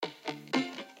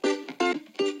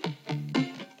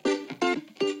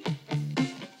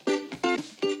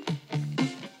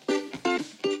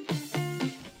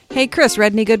Hey, Chris,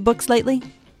 read any good books lately?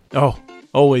 Oh,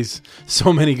 always.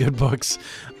 So many good books.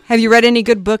 Have you read any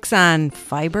good books on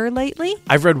fiber lately?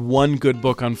 I've read one good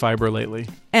book on fiber lately.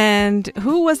 And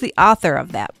who was the author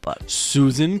of that book?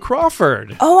 Susan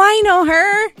Crawford. Oh, I know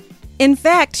her. In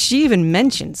fact, she even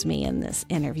mentions me in this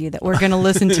interview that we're going to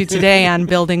listen to today on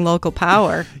building local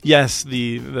power. Yes,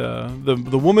 the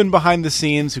woman behind the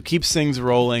scenes who keeps things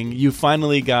rolling. You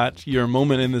finally got your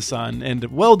moment in the sun, and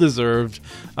well-deserved,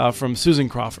 from Susan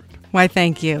Crawford. Why,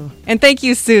 thank you. And thank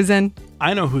you, Susan.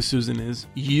 I know who Susan is.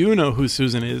 You know who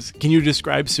Susan is. Can you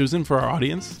describe Susan for our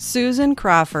audience? Susan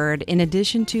Crawford, in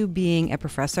addition to being a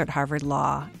professor at Harvard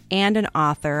Law and an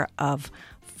author of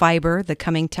Fiber, The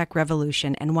Coming Tech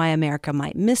Revolution, and Why America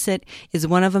Might Miss It, is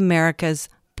one of America's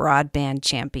broadband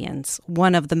champions,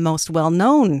 one of the most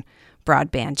well-known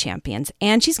broadband champions.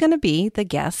 And she's going to be the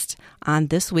guest on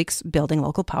this week's Building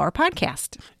Local Power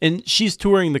podcast. And she's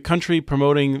touring the country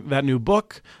promoting that new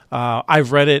book.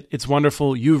 I've read it. It's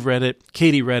wonderful. You've read it.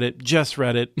 Katie read it. Jess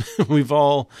read it. We've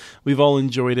all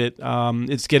enjoyed it.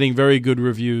 It's getting very good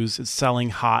reviews. It's selling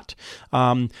hot.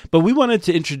 But we wanted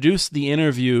to introduce the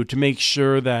interview to make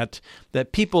sure that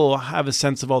people have a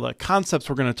sense of all the concepts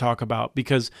we're going to talk about.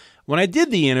 Because when I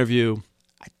did the interview,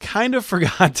 I kind of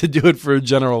forgot to do it for a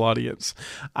general audience.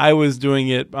 I was doing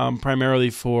it primarily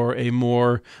for a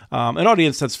more an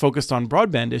audience that's focused on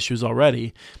broadband issues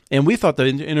already. And we thought the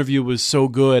interview was so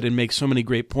good and makes so many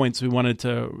great points, we wanted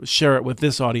to share it with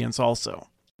this audience also.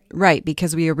 Right,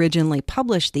 because we originally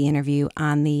published the interview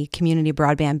on the Community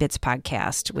Broadband Bits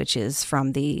podcast, which is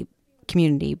from the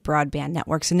Community Broadband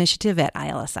Networks Initiative at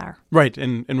ILSR. Right,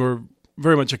 and we're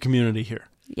very much a community here.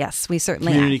 Yes, we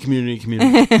certainly are.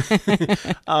 Community.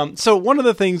 So one of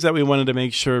the things that we wanted to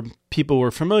make sure people were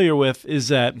familiar with is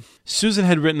that Susan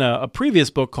had written a previous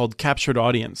book called Captured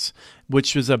Audience,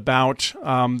 which was about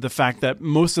the fact that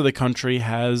most of the country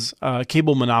has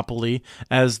cable monopoly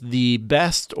as the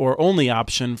best or only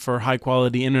option for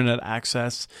high-quality internet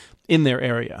access in their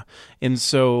area. And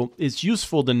so it's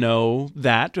useful to know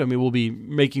that. I mean, we'll be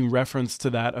making reference to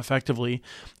that effectively,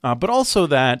 but also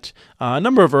that a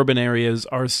number of urban areas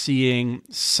are seeing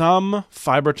some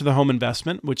fiber to the home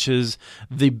investment, which is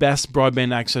the best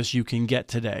broadband access you can get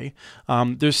today.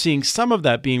 They're seeing some of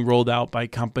that being rolled out by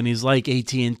companies like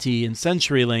AT&T and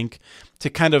CenturyLink to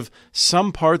kind of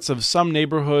some parts of some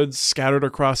neighborhoods scattered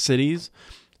across cities.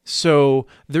 So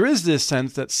there is this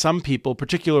sense that some people,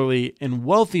 particularly in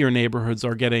wealthier neighborhoods,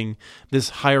 are getting this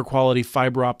higher quality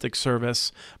fiber optic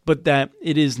service, but that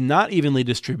it is not evenly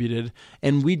distributed.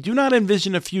 And we do not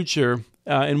envision a future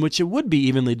in which it would be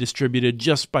evenly distributed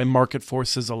just by market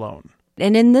forces alone.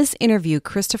 And in this interview,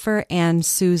 Christopher and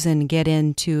Susan get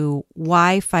into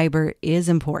why fiber is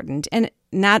important, and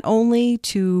not only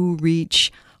to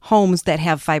reach homes that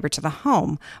have fiber to the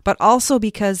home, but also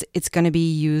because it's going to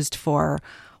be used for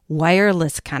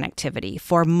wireless connectivity,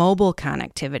 for mobile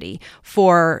connectivity,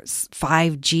 for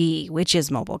 5G, which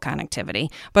is mobile connectivity,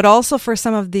 but also for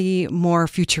some of the more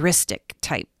futuristic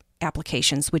type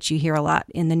applications, which you hear a lot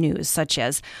in the news, such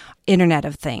as Internet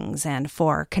of Things, and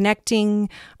for connecting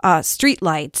street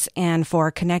lights, and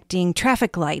for connecting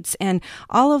traffic lights, and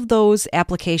all of those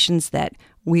applications that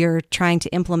we're trying to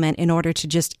implement in order to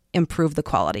just improve the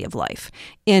quality of life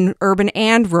in urban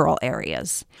and rural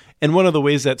areas. And one of the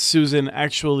ways that Susan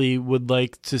actually would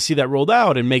like to see that rolled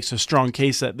out and makes a strong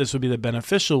case that this would be the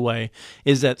beneficial way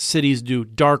is that cities do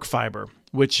dark fiber,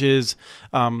 which is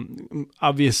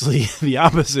obviously the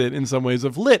opposite in some ways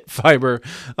of lit fiber,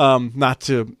 not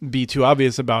to be too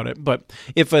obvious about it. But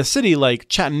if a city like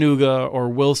Chattanooga or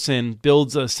Wilson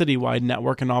builds a citywide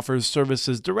network and offers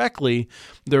services directly,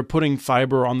 they're putting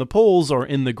fiber on the poles or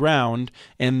in the ground,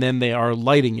 and then they are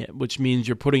lighting it, which means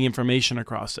you're putting information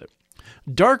across it.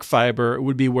 Dark fiber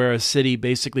would be where a city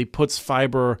basically puts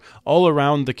fiber all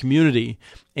around the community,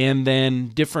 and then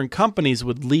different companies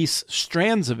would lease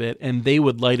strands of it and they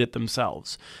would light it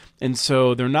themselves. And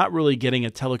so they're not really getting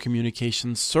a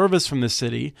telecommunications service from the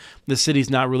city. The city's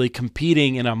not really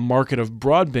competing in a market of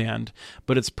broadband,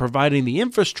 but it's providing the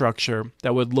infrastructure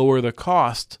that would lower the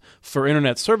cost for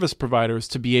internet service providers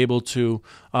to be able to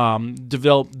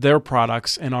develop their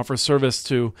products and offer service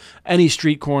to any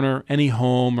street corner, any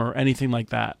home, or anything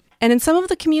like that. And in some of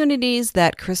the communities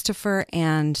that Christopher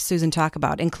and Susan talk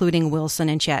about, including Wilson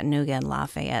and Chattanooga and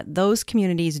Lafayette, those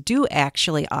communities do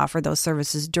actually offer those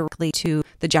services directly to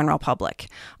the general public.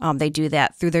 They do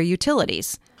that through their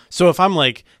utilities. So if I'm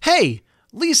like, hey,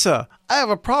 Lisa, I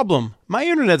have a problem. My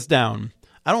internet's down.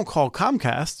 I don't call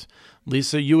Comcast.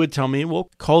 Lisa, you would tell me, well,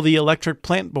 call the electric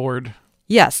plant board.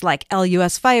 Yes, like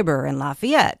LUS Fiber in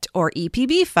Lafayette, or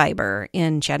EPB Fiber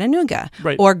in Chattanooga,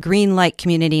 Right. or Greenlight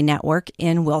Community Network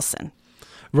in Wilson.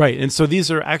 Right, and so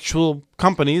these are actual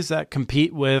companies that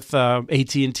compete with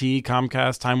AT&T,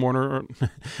 Comcast, Time Warner,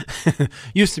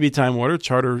 used to be Time Warner,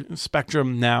 Charter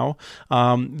Spectrum now.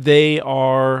 They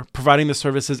are providing the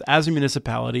services as a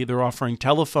municipality. They're offering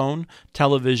telephone,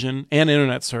 television, and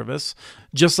internet service,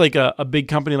 just like a big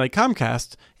company like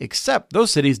Comcast, except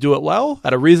those cities do it well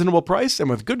at a reasonable price and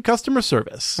with good customer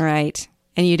service. Right.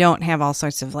 And you don't have all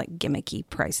sorts of like gimmicky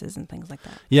prices and things like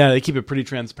that. Yeah, they keep it pretty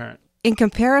transparent. In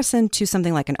comparison to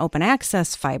something like an open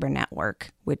access fiber network,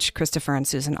 which Christopher and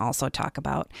Susan also talk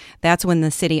about, that's when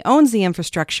the city owns the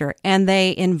infrastructure and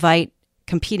they invite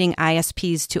competing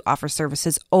ISPs to offer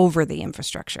services over the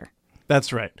infrastructure.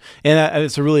 That's right. And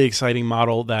it's a really exciting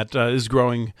model that is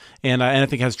growing and I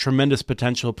think has tremendous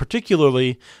potential,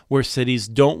 particularly where cities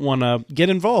don't want to get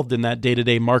involved in that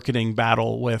day-to-day marketing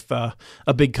battle with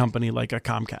a big company like a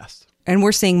Comcast. And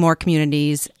we're seeing more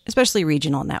communities, especially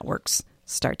regional networks,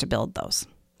 start to build those.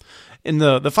 And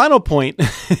the final point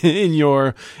in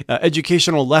your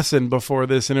educational lesson before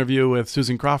this interview with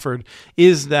Susan Crawford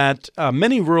is that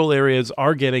many rural areas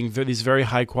are getting these very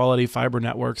high-quality fiber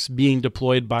networks being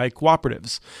deployed by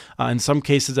cooperatives. In some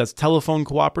cases, that's telephone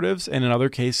cooperatives, and in other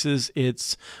cases,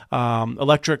 it's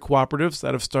electric cooperatives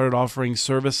that have started offering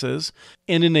services.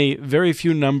 And in a very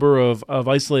few number of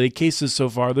isolated cases so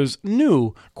far, there's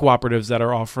new cooperatives that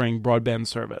are offering broadband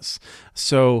service.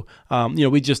 So,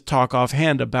 we just talk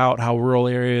offhand about how rural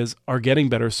areas are getting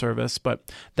better service, but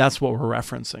that's what we're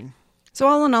referencing. So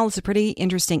all in all, it's a pretty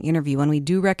interesting interview, and we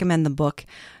do recommend the book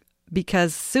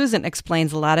because Susan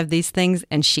explains a lot of these things,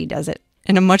 and she does it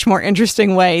in a much more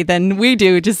interesting way than we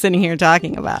do just sitting here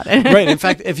talking about it. Right. In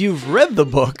fact, if you've read the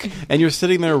book and you're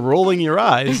sitting there rolling your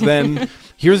eyes, then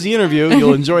here's the interview.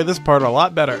 You'll enjoy this part a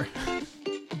lot better.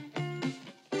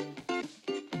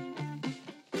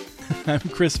 I'm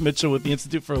Chris Mitchell with the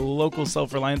Institute for Local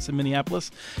Self-Reliance in Minneapolis,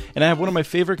 and I have one of my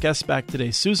favorite guests back today,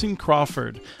 Susan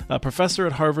Crawford, a professor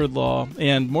at Harvard Law,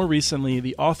 and more recently,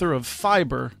 the author of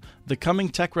Fiber, The Coming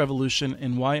Tech Revolution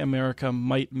and Why America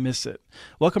Might Miss It.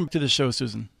 Welcome to the show,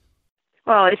 Susan.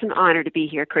 Well, it's an honor to be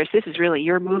here, Chris. This is really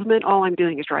your movement. All I'm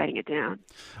doing is writing it down.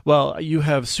 Well, you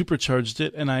have supercharged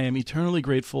it, and I am eternally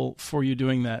grateful for you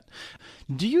doing that.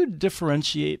 Do you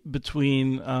differentiate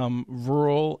between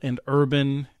rural and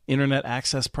urban internet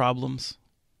access problems?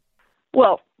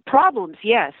 Well, problems,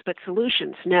 yes, but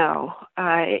solutions, no.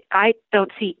 I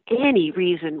don't see any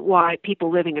reason why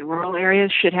people living in rural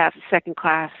areas should have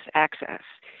second-class access.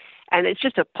 And it's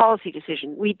just a policy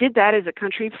decision. We did that as a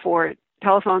country for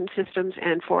telephone systems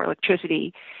and for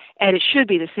electricity, and it should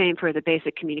be the same for the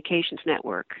basic communications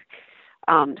network.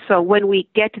 So when we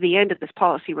get to the end of this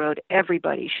policy road,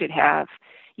 everybody should have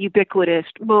ubiquitous,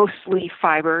 mostly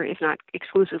fiber, if not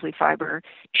exclusively fiber,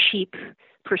 cheap,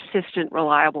 persistent,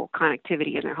 reliable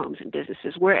connectivity in their homes and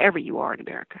businesses, wherever you are in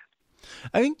America.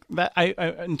 I think that I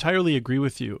entirely agree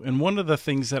with you. And one of the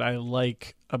things that I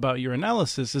like about your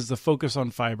analysis is the focus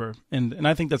on fiber. And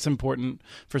I think that's important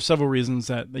for several reasons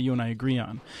that you and I agree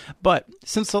on. But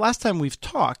since the last time we've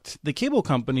talked, the cable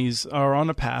companies are on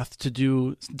a path to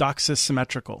do DOCSIS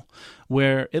symmetrical,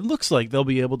 where it looks like they'll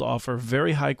be able to offer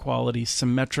very high quality,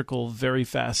 symmetrical, very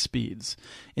fast speeds.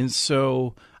 And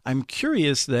so I'm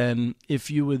curious then if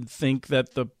you would think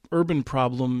that the urban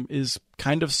problem is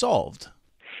kind of solved.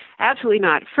 Absolutely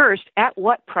not. First, at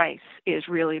what price is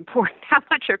really important. How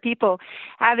much are people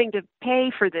having to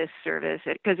pay for this service?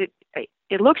 Because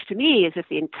it looks to me as if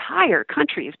the entire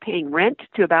country is paying rent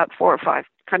to about 4 or 5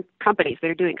 companies that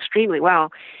are doing extremely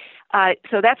well.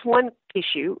 So that's one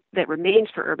issue that remains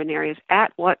for urban areas.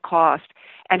 At what cost?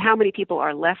 And how many people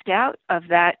are left out of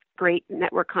that great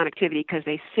network connectivity because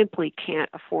they simply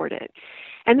can't afford it?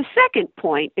 And the second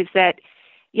point is that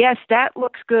yes, that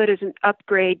looks good as an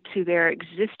upgrade to their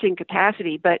existing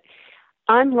capacity, but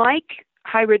unlike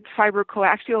hybrid fiber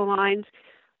coaxial lines,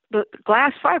 the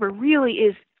glass fiber really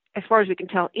is, as far as we can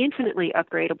tell, infinitely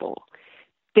upgradable.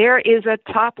 There is a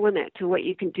top limit to what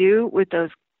you can do with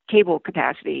those cable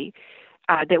capacity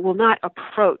that will not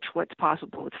approach what's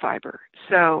possible with fiber.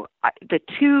 So the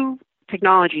two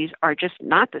technologies are just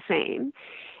not the same.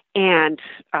 And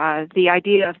the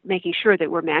idea of making sure that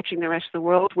we're matching the rest of the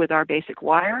world with our basic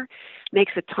wire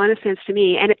makes a ton of sense to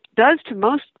me. And it does to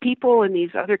most people in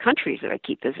these other countries that I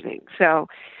keep visiting. So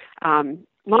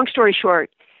long story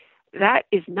short, that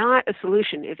is not a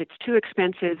solution if it's too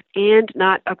expensive and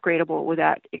not upgradable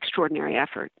without extraordinary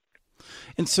effort.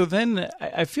 And so then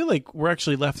I feel like we're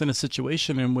actually left in a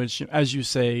situation in which, as you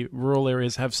say, rural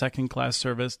areas have second-class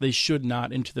service. They should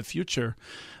not into the future.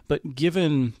 But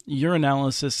given your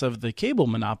analysis of the cable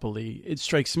monopoly, it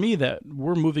strikes me that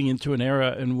we're moving into an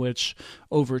era in which,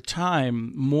 over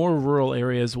time, more rural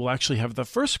areas will actually have the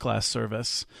first-class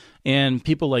service, and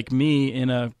people like me in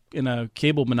a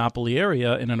cable monopoly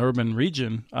area in an urban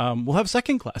region will have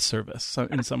second-class service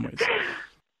in some ways.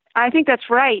 I think that's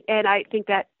right, and I think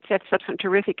that sets up some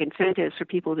terrific incentives for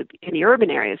people in the urban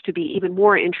areas to be even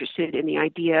more interested in the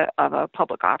idea of a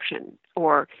public option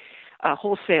or a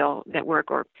wholesale network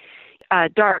or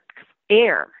dark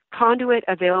air conduit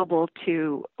available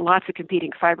to lots of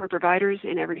competing fiber providers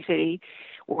in every city,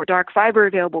 or dark fiber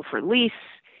available for lease,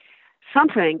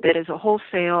 something that is a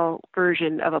wholesale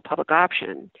version of a public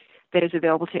option that is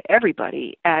available to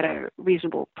everybody at a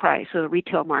reasonable price. So the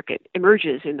retail market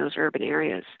emerges in those urban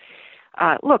areas.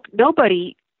 Look,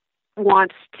 nobody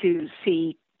wants to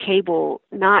see cable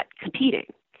not competing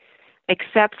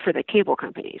except for the cable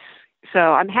companies. So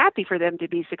I'm happy for them to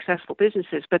be successful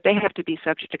businesses, but they have to be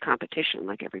subject to competition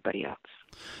like everybody else.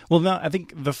 Well, now I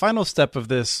think the final step of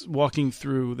this, walking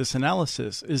through this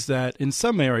analysis, is that in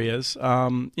some areas,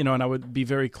 and I would be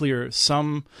very clear,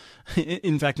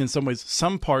 in fact, in some ways,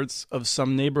 some parts of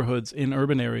some neighborhoods in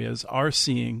urban areas are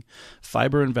seeing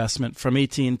fiber investment from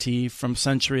AT&T, from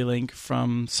CenturyLink,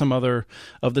 from some other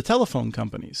of the telephone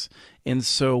companies. And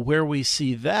so where we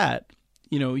see that,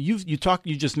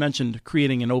 you just mentioned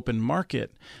creating an open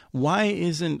market. Why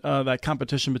isn't that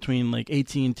competition between like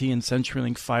AT&T and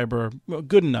CenturyLink fiber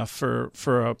good enough for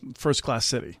a first-class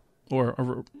city,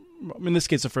 or in this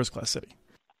case, a first-class city?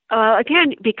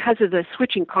 Again, because of the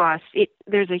switching costs,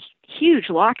 there's a huge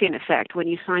lock-in effect when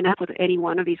you sign up with any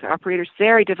one of these operators.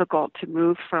 Very difficult to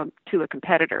move to a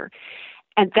competitor,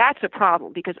 and that's a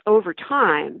problem because over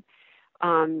time,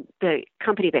 the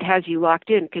company that has you locked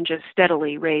in can just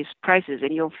steadily raise prices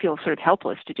and you'll feel sort of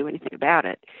helpless to do anything about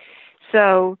it.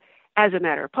 So as a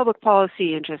matter of public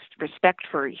policy and just respect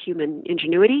for human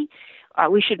ingenuity,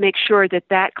 we should make sure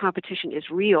that competition is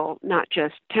real, not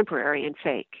just temporary and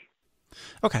fake.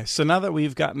 Okay, so now that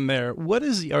we've gotten there, what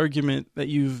is the argument that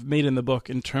you've made in the book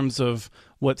in terms of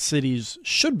what cities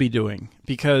should be doing?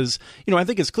 Because, I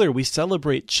think it's clear we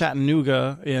celebrate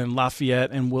Chattanooga and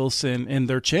Lafayette and Wilson and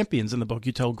they're champions in the book.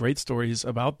 You tell great stories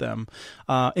about them.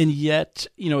 And yet,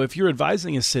 if you're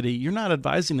advising a city, you're not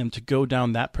advising them to go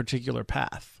down that particular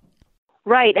path.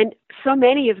 Right, and so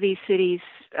many of these cities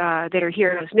that are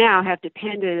heroes now have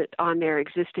depended on their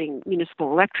existing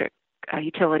municipal electric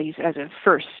utilities as a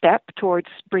first step towards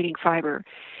bringing fiber.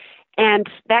 And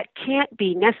that can't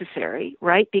be necessary,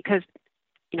 right? Because,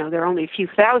 there are only a few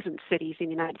thousand cities in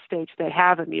the United States that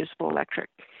have a municipal electric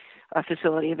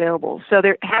facility available. So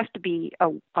there has to be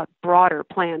a broader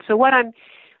plan. So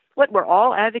what we're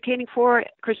all advocating for,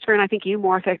 Christopher, and I think you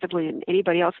more effectively than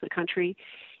anybody else in the country,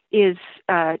 is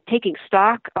taking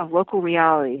stock of local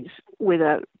realities with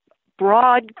a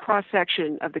broad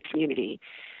cross-section of the community,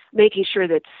 making sure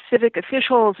that civic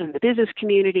officials and the business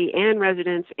community and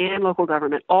residents and local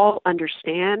government all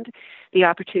understand the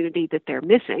opportunity that they're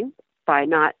missing by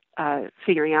not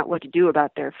figuring out what to do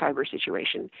about their fiber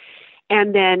situation.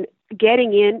 And then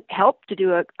getting in help to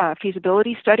do a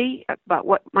feasibility study about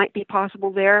what might be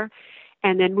possible there,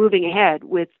 and then moving ahead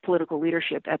with political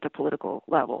leadership at the political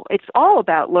level. It's all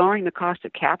about lowering the cost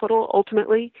of capital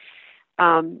ultimately,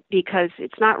 because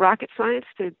it's not rocket science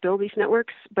to build these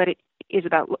networks, but it is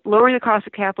about lowering the cost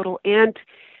of capital and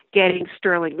getting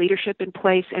sterling leadership in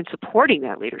place and supporting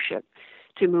that leadership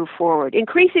to move forward.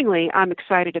 Increasingly, I'm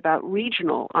excited about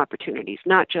regional opportunities,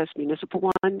 not just municipal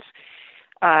ones.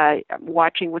 I'm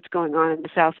watching what's going on in the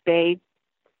South Bay,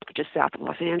 just south of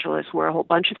Los Angeles, where a whole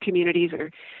bunch of communities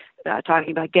are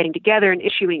talking about getting together and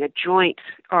issuing a joint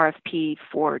RFP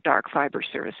for dark fiber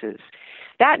services.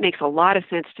 That makes a lot of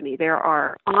sense to me. There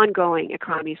are ongoing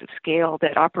economies of scale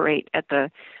that operate at the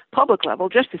public level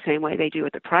just the same way they do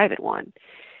at the private one.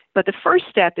 But the first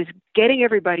step is getting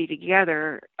everybody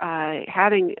together,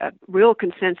 having a real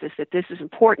consensus that this is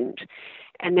important,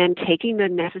 and then taking the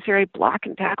necessary block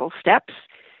and tackle steps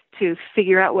to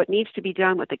figure out what needs to be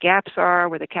done, what the gaps are,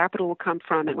 where the capital will come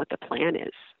from, and what the plan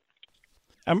is.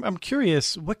 I'm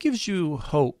curious, what gives you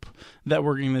hope that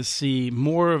we're going to see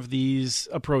more of these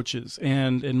approaches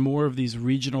and more of these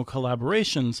regional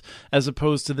collaborations, as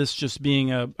opposed to this just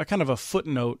being a kind of a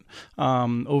footnote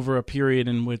over a period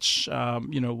in which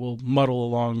we'll muddle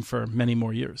along for many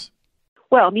more years?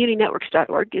 Well,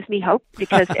 muninetworks.org gives me hope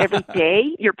because every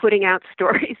day you're putting out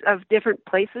stories of different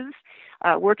places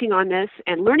working on this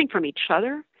and learning from each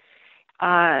other.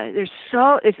 It's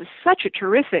such a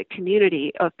terrific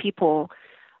community of people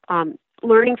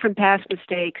learning from past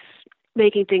mistakes,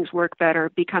 making things work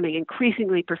better, becoming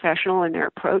increasingly professional in their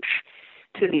approach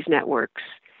to these networks.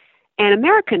 And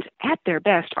Americans at their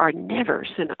best are never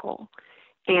cynical.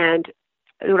 And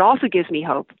what also gives me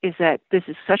hope is that this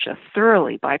is such a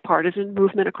thoroughly bipartisan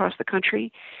movement across the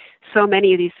country. So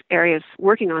many of these areas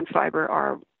working on fiber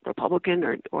are Republican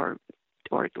or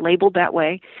labeled that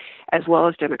way, as well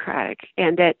as Democratic.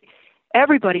 And that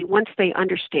everybody, once they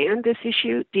understand this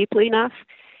issue deeply enough,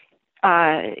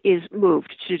 is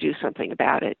moved to do something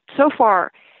about it. So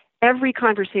far, every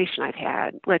conversation I've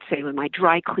had, let's say with my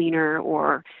dry cleaner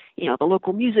or, the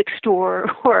local music store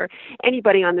or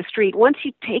anybody on the street, once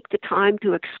you take the time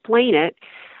to explain it,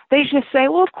 they just say,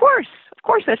 well, of course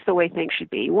that's the way things should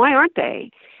be. Why aren't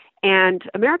they? And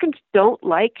Americans don't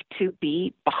like to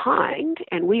be behind,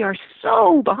 and we are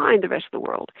so behind the rest of the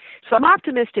world. So I'm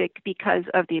optimistic because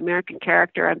of the American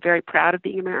character. I'm very proud of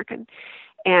being American.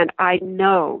 And I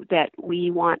know that we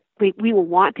will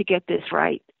want to get this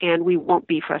right, and we won't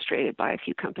be frustrated by a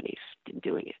few companies in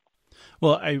doing it.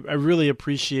 Well, I really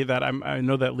appreciate that. I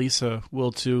know that Lisa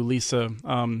will too. Lisa,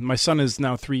 my son is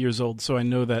now 3 years old, so I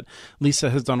know that Lisa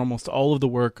has done almost all of the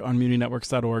work on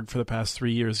MuniNetworks.org for the past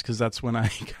 3 years, because that's when I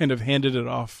kind of handed it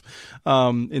off.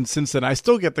 And since then, I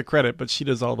still get the credit, but she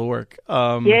does all the work.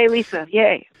 Yay, Lisa!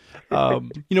 Yay!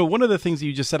 One of the things that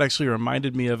you just said actually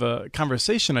reminded me of a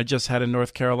conversation I just had in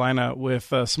North Carolina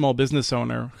with a small business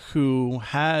owner who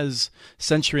has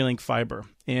CenturyLink fiber.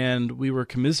 And we were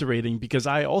commiserating because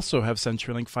I also have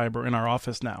CenturyLink fiber in our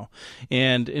office now.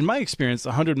 And in my experience,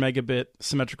 100 megabit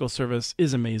symmetrical service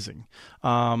is amazing.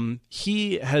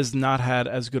 He has not had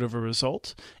as good of a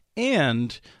result.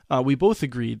 And we both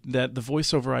agreed that the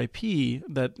voice over IP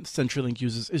that CenturyLink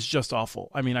uses is just awful.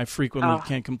 I mean, I frequently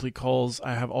can't complete calls.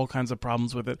 I have all kinds of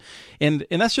problems with it. And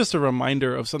that's just a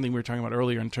reminder of something we were talking about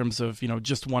earlier in terms of,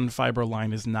 just one fiber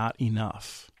line is not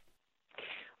enough.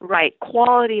 Right.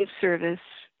 Quality of service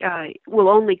will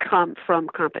only come from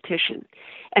competition.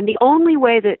 And the only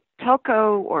way that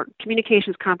telco or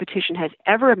communications competition has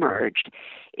ever emerged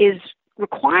is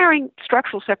requiring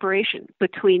structural separation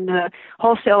between the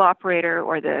wholesale operator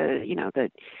or the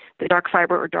dark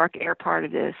fiber or dark air part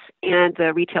of this and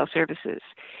the retail services.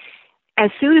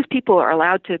 As soon as people are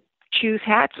allowed to choose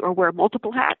hats or wear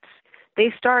multiple hats,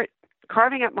 they start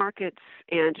carving up markets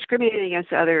and discriminating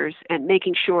against others and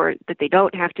making sure that they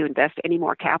don't have to invest any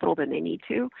more capital than they need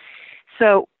to.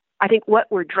 So I think what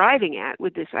we're driving at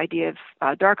with this idea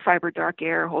of dark fiber, dark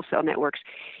air, wholesale networks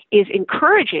is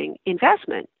encouraging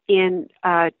investment in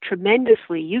a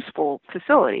tremendously useful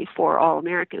facility for all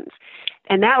Americans.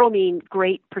 And that will mean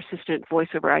great persistent voice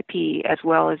over IP as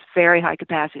well as very high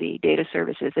capacity data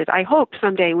services that I hope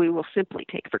someday we will simply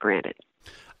take for granted.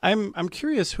 I'm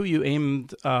curious who you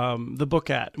aimed the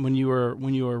book at when you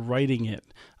were writing it.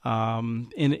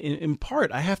 In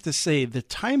part, I have to say the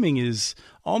timing is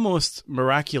almost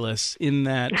miraculous in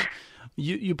that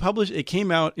you published. It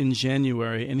came out in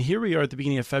January, and here we are at the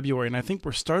beginning of February, and I think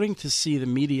we're starting to see the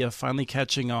media finally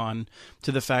catching on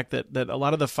to the fact that a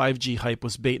lot of the 5G hype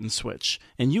was bait and switch,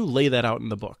 and you lay that out in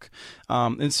the book,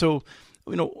 and so.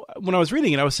 When I was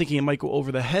reading it, I was thinking it might go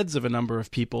over the heads of a number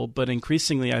of people, but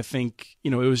increasingly I think,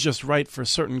 it was just right for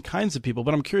certain kinds of people.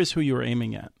 But I'm curious who you were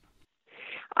aiming at.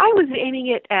 I was aiming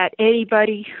it at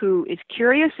anybody who is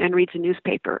curious and reads a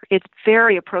newspaper. It's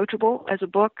very approachable as a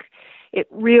book. It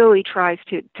really tries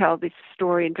to tell this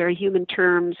story in very human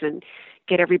terms and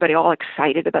get everybody all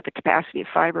excited about the capacity of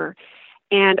fiber.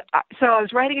 And so I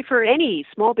was writing it for any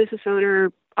small business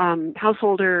owner,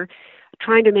 householder,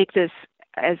 trying to make this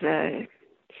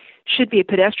should be a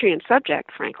pedestrian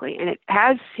subject, frankly. And it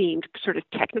has seemed sort of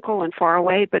technical and far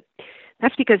away, but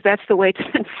that's because that's the way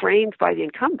it's been framed by the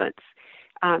incumbents.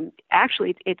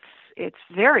 Actually, it's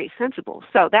very sensible.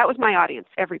 So that was my audience.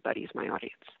 Everybody's my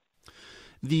audience.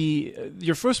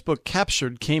 Your first book,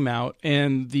 Captured, came out,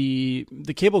 and the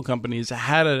cable companies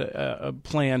had a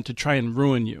plan to try and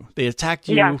ruin you. They attacked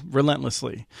you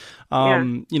relentlessly.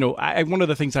 One of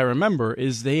the things I remember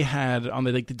is they had on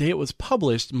the day it was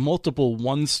published multiple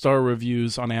 1-star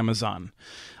reviews on Amazon.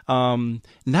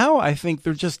 Now I think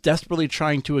they're just desperately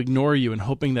trying to ignore you and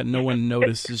hoping that no one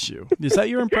notices you. Is that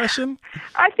your impression?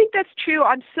 I think that's true.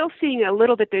 I'm still seeing a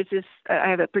little bit. There's this. I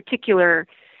have a particular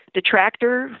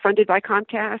detractor funded by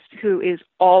Comcast who is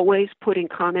always putting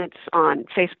comments on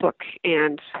Facebook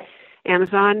and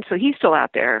Amazon. So he's still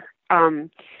out there.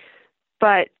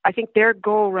 But I think their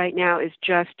goal right now is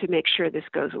just to make sure this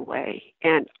goes away.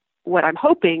 And what I'm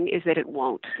hoping is that it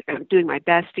won't. I'm doing my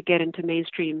best to get into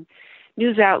mainstream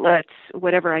news outlets,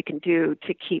 whatever I can do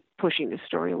to keep pushing this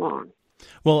story along.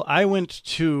 Well, I went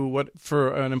to what,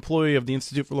 for an employee of the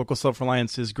Institute for Local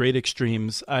Self-Reliance, is Great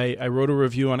Extremes. I wrote a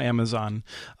review on Amazon.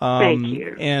 Thank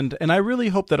you. And I really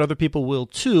hope that other people will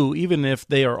too, even if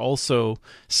they are also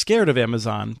scared of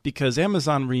Amazon, because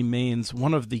Amazon remains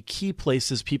one of the key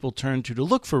places people turn to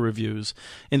look for reviews.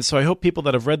 And so I hope people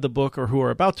that have read the book or who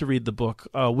are about to read the book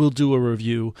will do a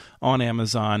review on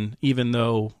Amazon, even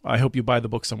though I hope you buy the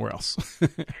book somewhere else.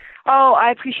 Oh, I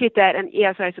appreciate that. And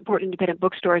yes, I support independent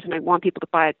bookstores and I want people to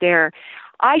buy it there.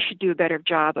 I should do a better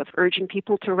job of urging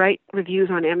people to write reviews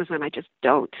on Amazon. I just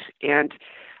don't. And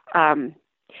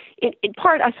in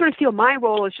part, I sort of feel my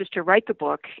role is just to write the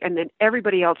book and then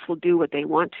everybody else will do what they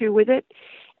want to with it.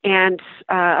 And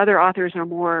other authors are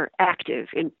more active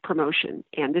in promotion.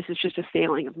 And this is just a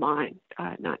failing of mine,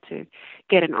 not to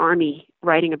get an army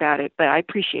writing about it. But I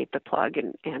appreciate the plug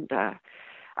and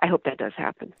I hope that does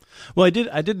happen. Well,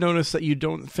 I did notice that you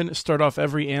don't start off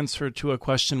every answer to a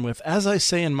question with, as I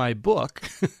say in my book.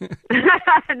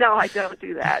 No, I don't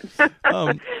do that.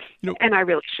 And I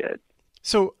really should.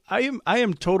 So I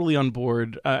am totally on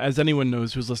board, as anyone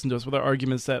knows who's listened to us, with our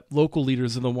arguments that local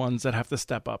leaders are the ones that have to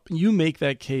step up. You make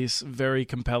that case very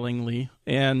compellingly,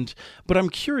 but I'm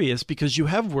curious because you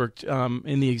have worked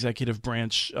in the executive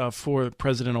branch for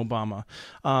President Obama.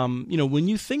 When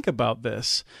you think about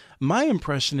this, my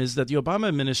impression is that the Obama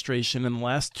administration in the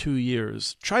last 2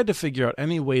 years tried to figure out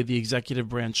any way the executive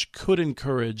branch could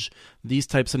encourage these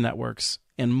types of networks,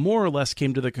 and more or less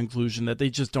came to the conclusion that they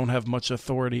just don't have much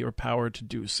authority or power to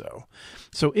do so.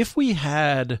 So if we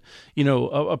had,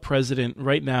 a president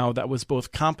right now that was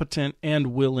both competent and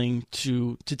willing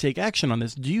to take action on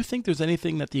this, do you think there's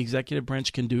anything that the executive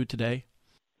branch can do today?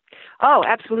 Oh,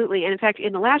 absolutely. And in fact,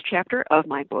 in the last chapter of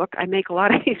my book, I make a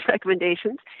lot of these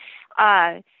recommendations.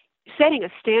 Setting a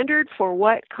standard for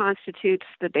what constitutes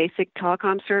the basic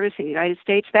telecom service in the United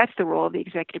States, that's the role of the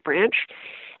executive branch.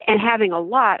 And having a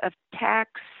lot of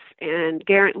tax and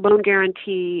loan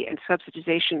guarantee and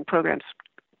subsidization programs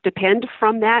depend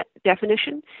from that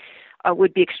definition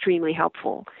would be extremely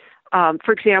helpful.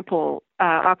 For example,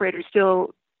 operators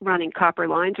still running copper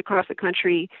lines across the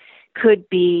country could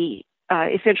be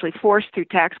essentially forced through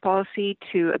tax policy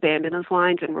to abandon those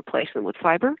lines and replace them with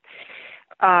fiber,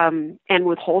 and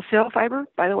with wholesale fiber,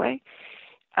 by the way.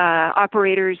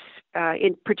 Operators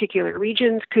in particular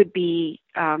regions could be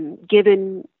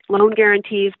given loan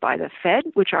guarantees by the Fed,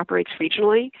 which operates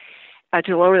regionally,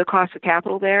 to lower the cost of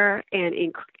capital there and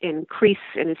increase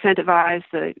and incentivize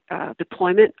the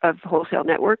deployment of wholesale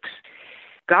networks.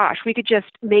 Gosh, we could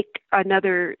just make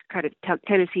another kind of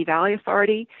Tennessee Valley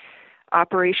Authority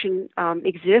operation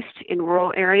exist in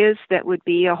rural areas that would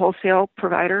be a wholesale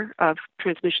provider of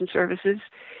transmission services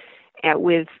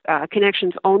with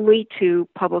connections only to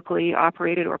publicly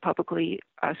operated or publicly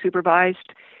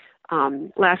supervised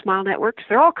last mile networks.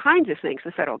 There are all kinds of things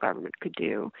the federal government could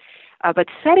do. But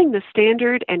setting the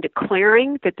standard and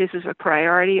declaring that this is a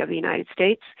priority of the United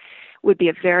States would be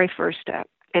a very first step.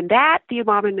 And that the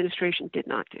Obama administration did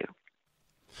not do.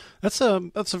 That's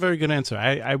a very good answer.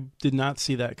 I did not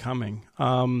see that coming.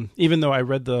 Even though I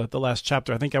read the last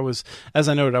chapter, I think I was, as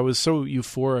I noted, I was so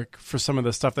euphoric for some of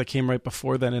the stuff that came right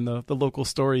before then in the local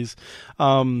stories.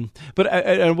 But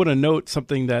I want to note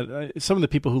something that some of the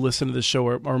people who listen to the show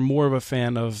are more of a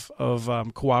fan of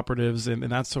cooperatives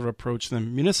and that sort of approach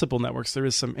than municipal networks. There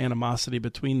is some animosity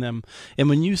between them. And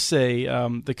when you say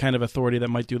the kind of authority that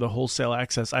might do the wholesale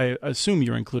access, I assume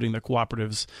you're including the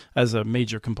cooperatives as a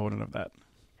major component of that.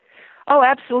 Oh,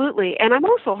 absolutely. And I'm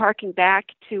also harking back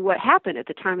to what happened at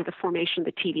the time of the formation of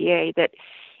the TVA, that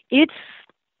its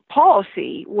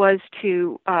policy was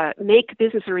to make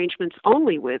business arrangements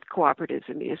only with cooperatives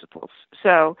and municipals.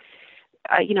 So,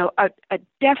 a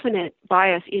definite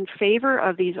bias in favor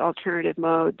of these alternative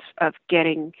modes of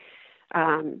getting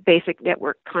basic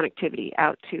network connectivity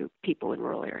out to people in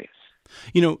rural areas.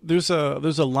 There's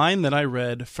a line that I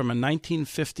read from a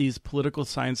 1950s political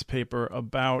science paper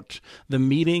about the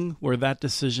meeting where that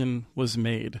decision was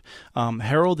made.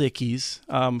 Harold Ickes,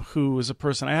 who was a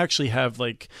person, I actually have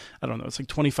it's like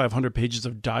 2,500 pages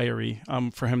of diary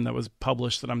for him that was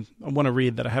published that I want to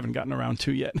read that I haven't gotten around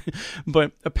to yet.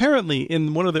 But apparently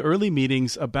in one of the early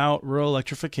meetings about rural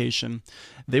electrification,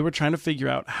 they were trying to figure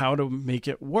out how to make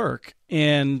it work.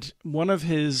 And one of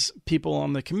his people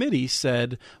on the committee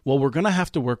said, well, we're going to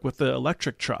have to work with the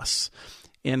electric truss.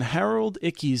 And Harold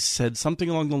Ickes said something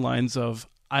along the lines of,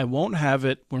 I won't have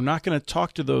it. We're not going to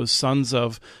talk to those sons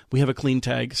of, we have a clean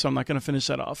tag, so I'm not going to finish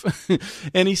that off.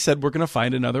 And he said, we're going to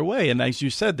find another way. And as you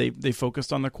said, they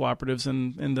focused on the cooperatives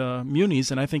and the munis.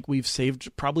 And I think we've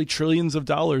saved probably trillions of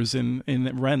dollars in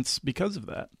rents because of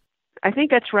that. I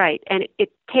think that's right. And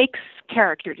it takes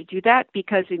character to do that,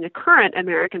 because in the current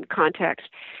American context,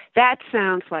 that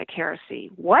sounds like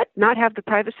heresy. What? Not have the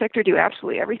private sector do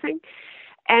absolutely everything?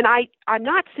 And I'm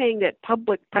not saying that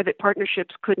public-private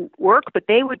partnerships couldn't work, but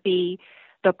they would be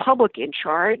the public in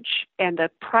charge and the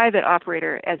private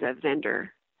operator as a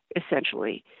vendor,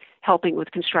 essentially, helping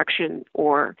with construction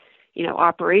or,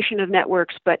 operation of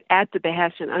networks, but at the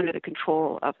behest and under the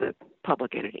control of the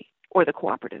public entity or the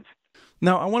cooperative.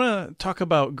 Now, I want to talk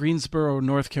about Greensboro,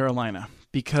 North Carolina,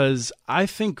 because I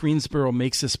think Greensboro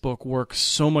makes this book work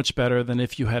so much better than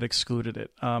if you had excluded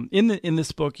it. In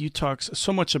this book, you talk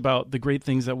so much about the great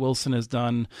things that Wilson has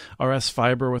done, RS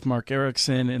Fiber with Mark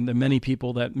Erickson and the many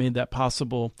people that made that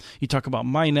possible. You talk about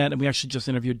MyNet, and we actually just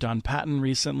interviewed Don Patton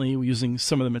recently using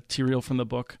some of the material from the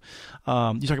book.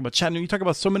 You talk about Chattanooga. You talk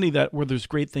about so many where there's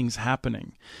great things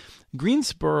happening.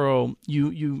 Greensboro,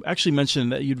 you actually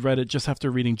mentioned that you'd read it just after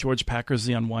reading George Packer's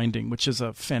The Unwinding, which is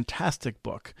a fantastic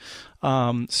book.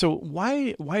 So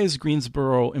why is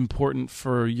Greensboro important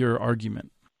for your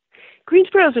argument?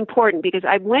 Greensboro is important because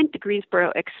I went to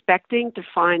Greensboro expecting to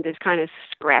find this kind of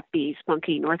scrappy,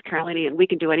 spunky North Carolinian, we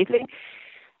can do anything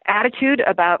attitude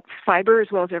about fiber as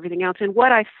well as everything else. And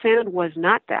what I found was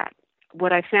not that.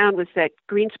 What I found was that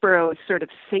Greensboro is sort of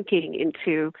sinking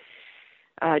into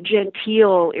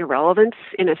genteel irrelevance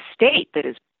in a state that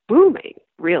is booming,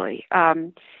 really.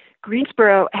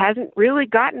 Greensboro hasn't really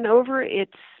gotten over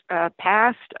its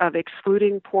past of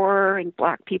excluding poor and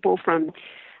Black people from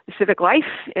the civic life,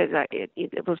 as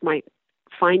it was my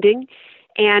finding,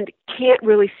 and can't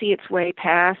really see its way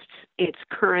past its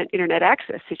current internet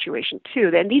access situation, too.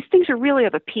 And these things are really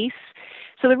of a piece.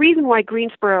 So the reason why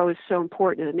Greensboro is so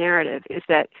important in the narrative is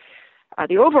that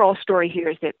the overall story here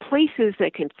is that places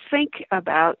that can think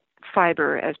about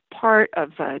fiber as part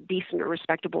of a decent or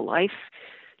respectable life,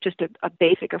 just a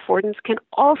basic affordance, can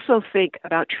also think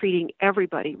about treating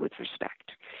everybody with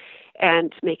respect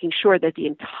and making sure that the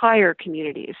entire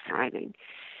community is thriving.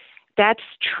 That's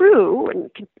true,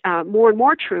 and more and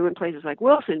more true in places like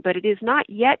Wilson, but it is not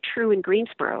yet true in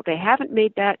Greensboro. They haven't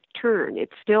made that turn.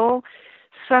 It's still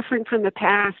suffering from the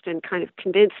past and kind of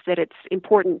convinced that it's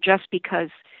important just because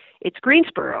it's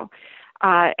Greensboro.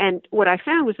 And what I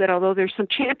found was that although there's some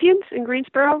champions in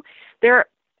Greensboro, they're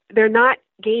not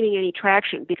gaining any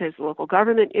traction because the local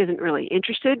government isn't really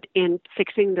interested in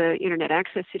fixing the internet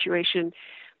access situation,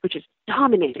 which is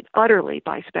dominated utterly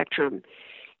by Spectrum.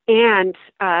 And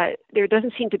there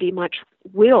doesn't seem to be much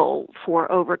will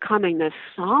for overcoming the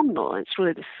somnolence,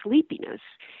 really the sleepiness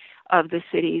of the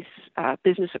city's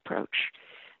business approach.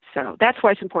 So that's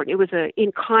why it's important. It was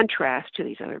in contrast to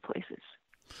these other places.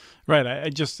 Right.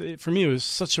 For me, it was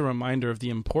such a reminder of the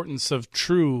importance of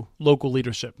true local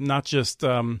leadership, not just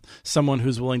someone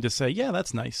who's willing to say, yeah,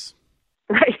 that's nice.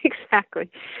 Right, exactly.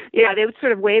 Yeah, they would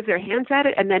sort of wave their hands at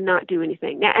it and then not do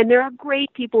anything. And there are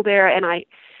great people there, and I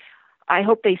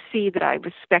hope they see that I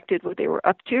respected what they were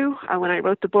up to when I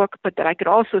wrote the book, but that I could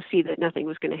also see that nothing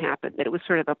was going to happen, that it was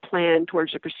sort of a plan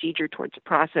towards a procedure, towards a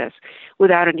process,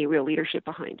 without any real leadership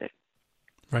behind it.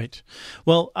 Right.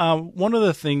 Well, one of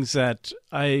the things that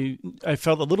I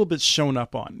felt a little bit shown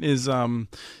up on is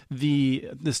the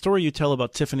story you tell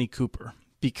about Tiffany Cooper,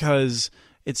 because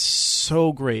it's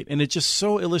so great, and it just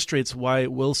so illustrates why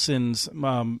Wilson's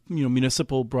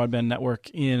municipal broadband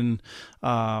network in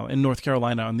North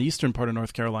Carolina, on the eastern part of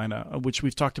North Carolina, which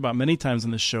we've talked about many times in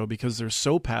this show because they're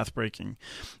so path breaking.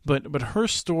 But her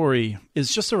story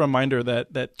is just a reminder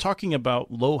that talking about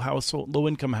low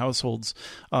income households,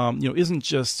 isn't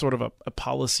just sort of a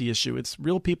policy issue. It's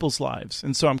real people's lives.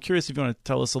 And so I'm curious if you want to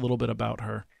tell us a little bit about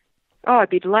her. Oh,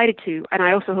 I'd be delighted to, and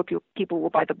I also hope people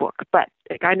will buy the book. But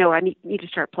I know I need to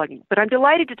start plugging. But I'm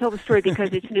delighted to tell the story because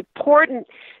it's an important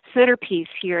centerpiece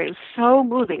here. It was so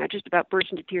moving. I just about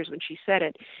burst into tears when she said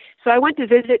it. So I went to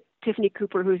visit Tiffany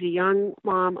Cooper, who's a young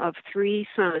mom of 3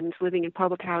 sons living in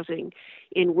public housing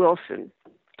in Wilson.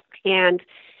 And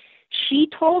she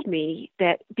told me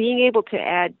that being able to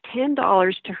add $10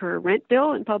 to her rent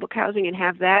bill in public housing and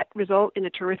have that result in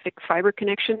a terrific fiber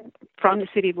connection from the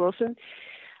city of Wilson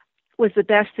was the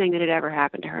best thing that had ever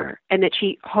happened to her, and that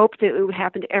she hoped that it would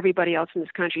happen to everybody else in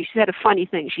this country. She said a funny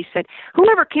thing. She said,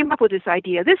 whoever came up with this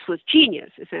idea, this was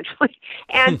genius, essentially.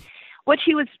 And what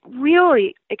she was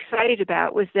really excited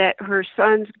about was that her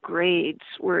sons' grades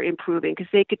were improving because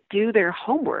they could do their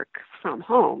homework from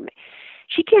home.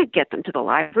 She can't get them to the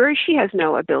library. She has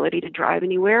no ability to drive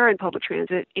anywhere, and public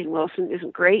transit in Wilson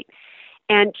isn't great.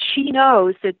 And she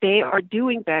knows that they are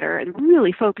doing better and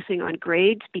really focusing on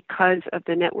grades because of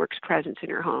the network's presence in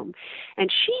her home. And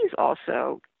she's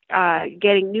also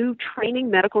getting new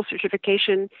training, medical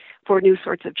certification for new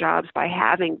sorts of jobs by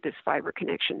having this fiber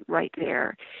connection right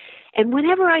there. And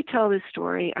whenever I tell this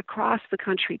story across the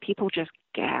country, people just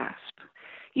gasp.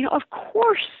 Of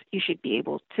course you should be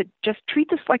able to just treat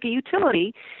this like a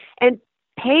utility and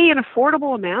pay an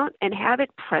affordable amount and have it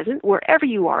present wherever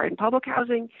you are, in public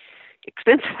housing,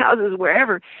 expensive houses,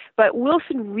 wherever. But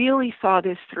Wilson really saw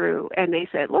this through, and they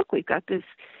said, look, we've got this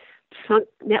sunk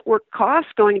network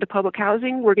costs going to public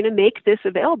housing. We're going to make this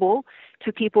available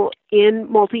to people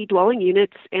in multi-dwelling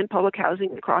units and public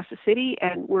housing across the city,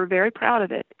 and we're very proud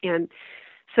of it. And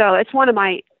so it's one of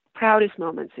my proudest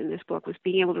moments in this book, was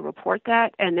being able to report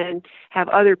that and then have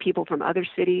other people from other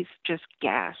cities just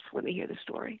gasp when they hear the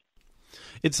story.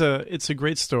 It's a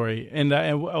great story, and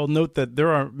I'll note that there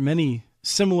are many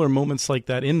similar moments like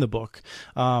that in the book.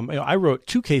 I wrote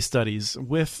 2 case studies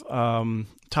with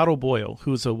Todd O'Boyle,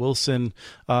 who's a Wilson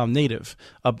native,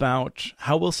 about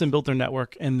how Wilson built their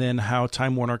network and then how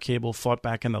Time Warner Cable fought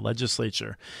back in the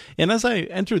legislature. And as I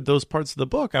entered those parts of the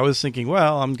book, I was thinking,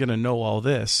 well, I'm going to know all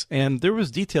this. And there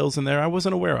was details in there I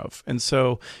wasn't aware of. And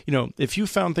so, if you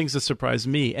found things that surprised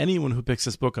me, anyone who picks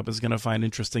this book up is going to find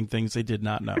interesting things they did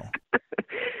not know.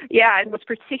 Yeah, and what's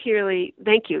particularly,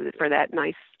 thank you for that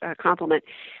nice compliment,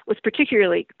 what's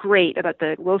particularly great about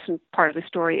the Wilson part of the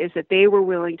story is that they were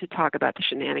willing to talk about the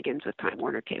shenanigans of Time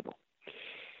Warner Cable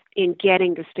in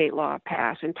getting the state law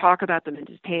passed and talk about them in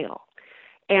detail.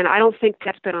 And I don't think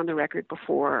that's been on the record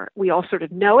before. We all sort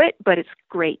of know it, but it's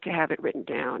great to have it written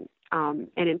down and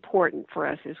important for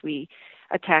us as we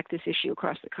attack this issue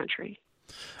across the country.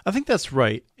 I think that's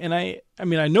right. And I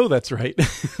know that's right.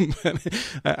 But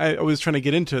I was trying to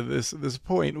get into this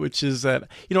point, which is that,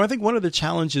 I think one of the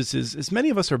challenges is many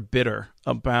of us are bitter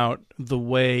about the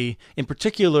way, in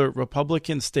particular,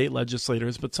 Republican state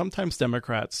legislators, but sometimes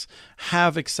Democrats,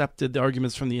 have accepted the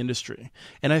arguments from the industry.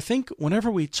 And I think whenever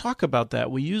we talk about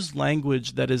that, we use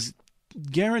language that is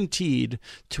guaranteed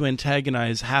to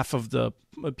antagonize half of the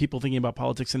people thinking about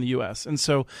politics in the U.S. And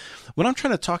so when I'm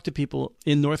trying to talk to people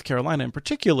in North Carolina, in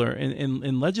particular,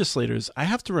 in legislators, I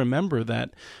have to remember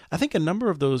that I think a number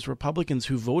of those Republicans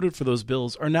who voted for those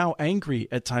bills are now angry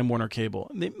at Time Warner Cable.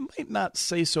 They might not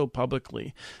say so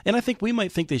publicly. And I think we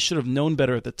might think they should have known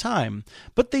better at the time,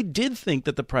 but they did think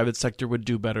that the private sector would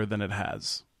do better than it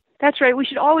has. That's right. We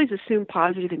should always assume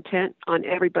positive intent on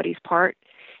everybody's part,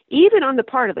 even on the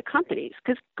part of the companies,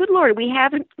 because, good Lord, we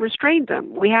haven't restrained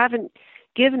them. We haven't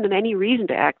given them any reason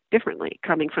to act differently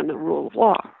coming from the rule of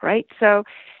law, right? So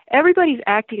everybody's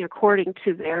acting according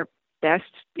to their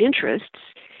best interests.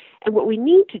 And what we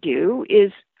need to do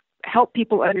is help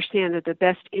people understand that the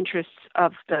best interests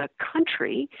of the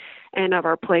country and of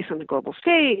our place on the global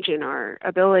stage and our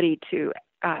ability to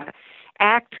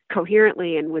act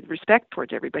coherently and with respect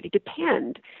towards everybody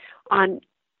depend on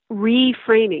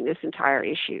reframing this entire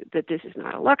issue, that this is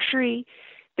not a luxury,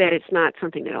 that it's not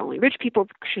something that only rich people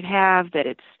should have, that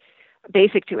it's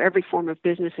basic to every form of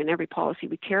business and every policy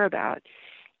we care about.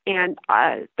 And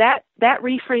that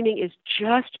reframing is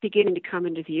just beginning to come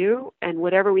into view, and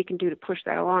whatever we can do to push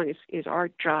that along is our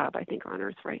job, I think, on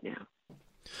Earth right now.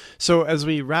 So as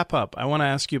we wrap up, I want to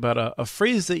ask you about a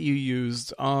phrase that you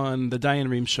used on the Diane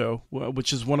Rehm show,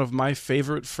 which is one of my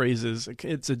favorite phrases.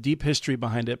 It's a deep history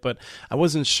behind it, but I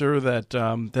wasn't sure that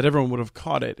everyone would have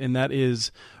caught it, and that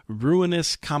is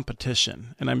ruinous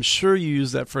competition. And I'm sure you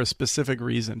use that for a specific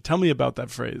reason. Tell me about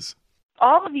that phrase.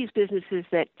 All of these businesses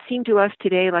that seem to us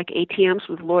today like ATMs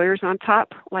with lawyers on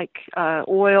top, like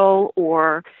oil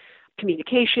or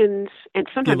communications, and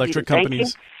sometimes electric even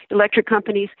companies. Banking, electric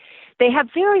companies, they have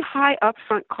very high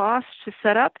upfront costs to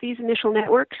set up these initial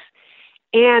networks.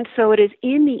 And so it is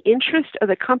in the interest of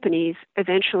the companies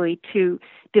eventually to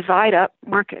divide up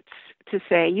markets, to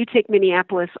say, you take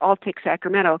Minneapolis, I'll take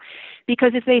Sacramento.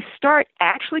 Because if they start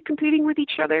actually competing with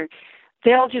each other,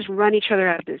 they'll just run each other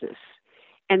out of business.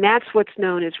 And that's what's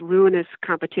known as ruinous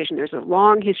competition. There's a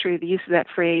long history of the use of that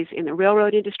phrase in the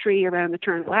railroad industry around the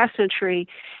turn of the last century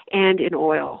and in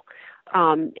oil.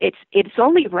 It's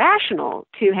only rational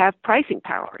to have pricing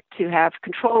power, to have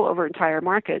control over entire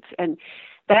markets. And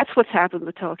that's what's happened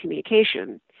with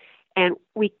telecommunication. And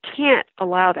we can't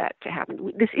allow that to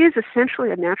happen. This is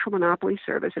essentially a natural monopoly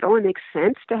service. It only makes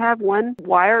sense to have one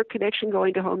wire connection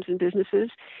going to homes and businesses.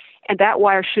 And that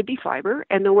wire should be fiber.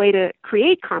 And the way to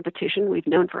create competition, we've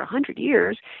known for 100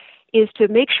 years, is to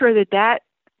make sure that that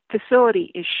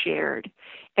facility is shared,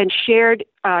 and shared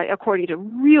according to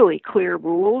really clear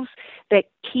rules that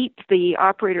keep the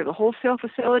operator of the wholesale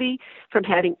facility from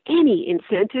having any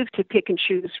incentive to pick and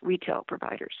choose retail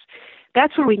providers.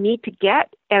 That's where we need to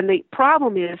get. And the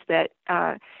problem is that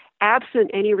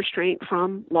absent any restraint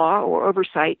from law or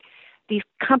oversight, these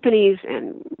companies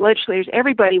and legislators,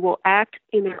 everybody will act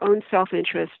in their own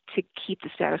self-interest to keep the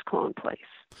status quo in place.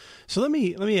 So let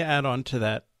me add on to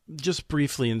that just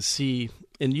briefly and see,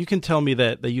 and you can tell me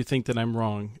that you think that I'm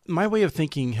wrong. My way of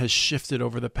thinking has shifted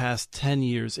over the past 10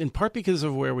 years, in part because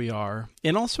of where we are,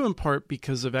 and also in part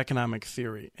because of economic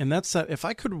theory. And that's that if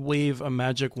I could wave a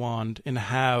magic wand and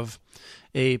have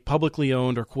a publicly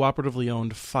owned or cooperatively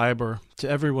owned fiber to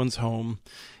everyone's home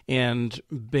and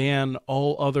ban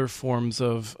all other forms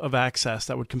of access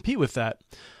that would compete with that,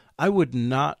 I would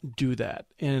not do that.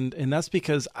 And that's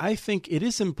because I think it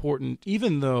is important,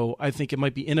 even though I think it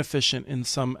might be inefficient in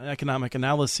some economic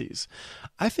analyses.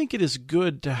 I think it is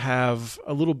good to have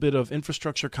a little bit of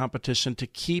infrastructure competition to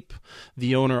keep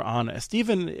the owner honest.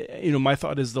 Even, my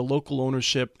thought is the local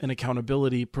ownership and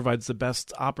accountability provides the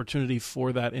best opportunity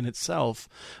for that in itself.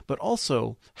 But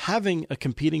also having a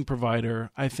competing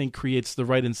provider, I think, creates the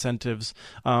right incentives.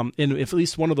 And if at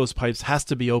least one of those pipes has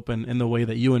to be open in the way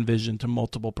that you envision to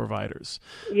multiple providers.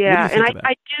 Yeah, and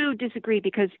I do disagree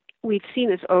because we've seen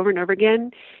this over and over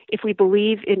again. If we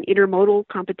believe in intermodal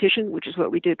competition, which is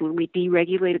what we did when we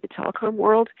deregulated the telecom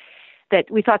world, that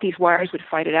we thought these wires would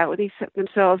fight it out with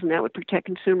themselves and that would protect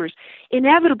consumers.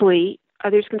 Inevitably,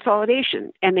 there's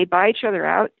consolidation, and they buy each other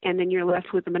out, and then you're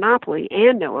left with a monopoly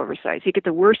and no oversight. So you get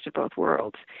the worst of both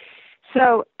worlds.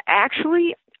 So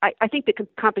actually, I think the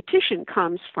competition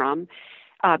comes from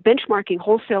benchmarking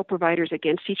wholesale providers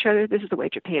against each other. This is the way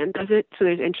Japan does it. So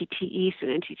there's NTT East and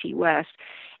NTT West.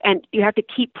 And you have to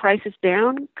keep prices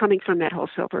down coming from that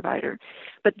wholesale provider.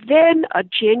 But then a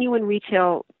genuine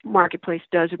retail marketplace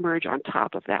does emerge on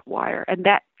top of that wire. And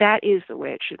that is the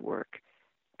way it should work.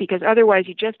 Because otherwise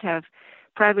you just have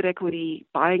private equity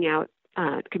buying out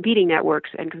competing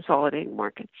networks and consolidating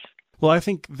markets. Well, I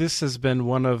think this has been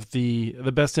one of the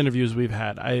best interviews we've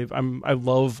had. I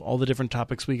love all the different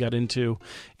topics we got into,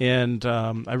 and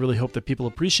I really hope that people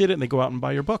appreciate it and they go out and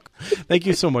buy your book. Thank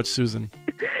you so much, Susan.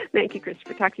 Thank you,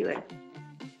 Christopher. Talk to you later.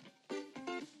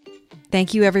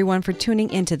 Thank you, everyone, for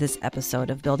tuning into this episode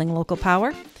of Building Local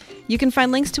Power. You can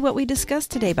find links to what we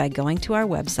discussed today by going to our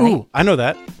website. Ooh, I know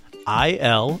that.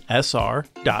 ilsr.org.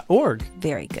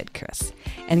 Very good, Chris.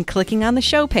 And clicking on the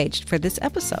show page for this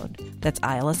episode. That's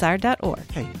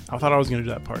ilsr.org. Hey, I thought I was going to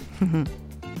do that part.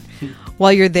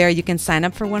 While you're there, you can sign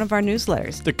up for one of our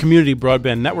newsletters. The Community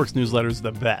Broadband Network's newsletter is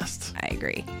the best. I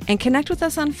agree. And connect with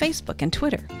us on Facebook and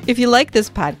Twitter. If you like this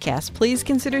podcast, please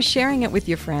consider sharing it with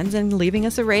your friends and leaving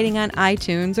us a rating on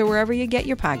iTunes or wherever you get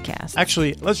your podcasts.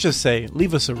 Actually, let's just say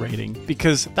leave us a rating,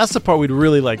 because that's the part we'd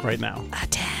really like right now. A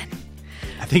 10.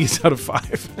 I think it's out of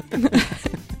 5.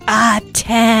 A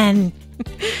 10.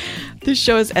 This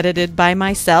show is edited by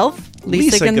myself,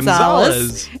 Lisa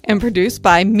Gonzalez, and produced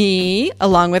by me,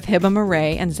 along with Hiba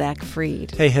Murray and Zach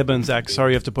Freed. Hey, Hiba and Zach,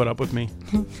 sorry you have to put up with me.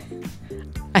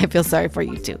 I feel sorry for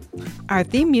you, too. Our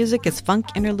theme music is Funk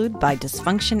Interlude by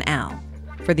Dysfunction Al.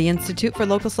 For the Institute for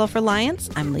Local Self-Reliance,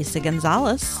 I'm Lisa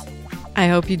Gonzalez. I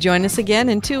hope you join us again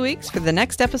in 2 weeks for the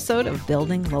next episode of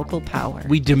Building Local Power.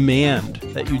 We demand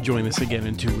that you join us again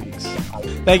in 2 weeks.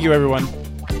 Thank you, everyone.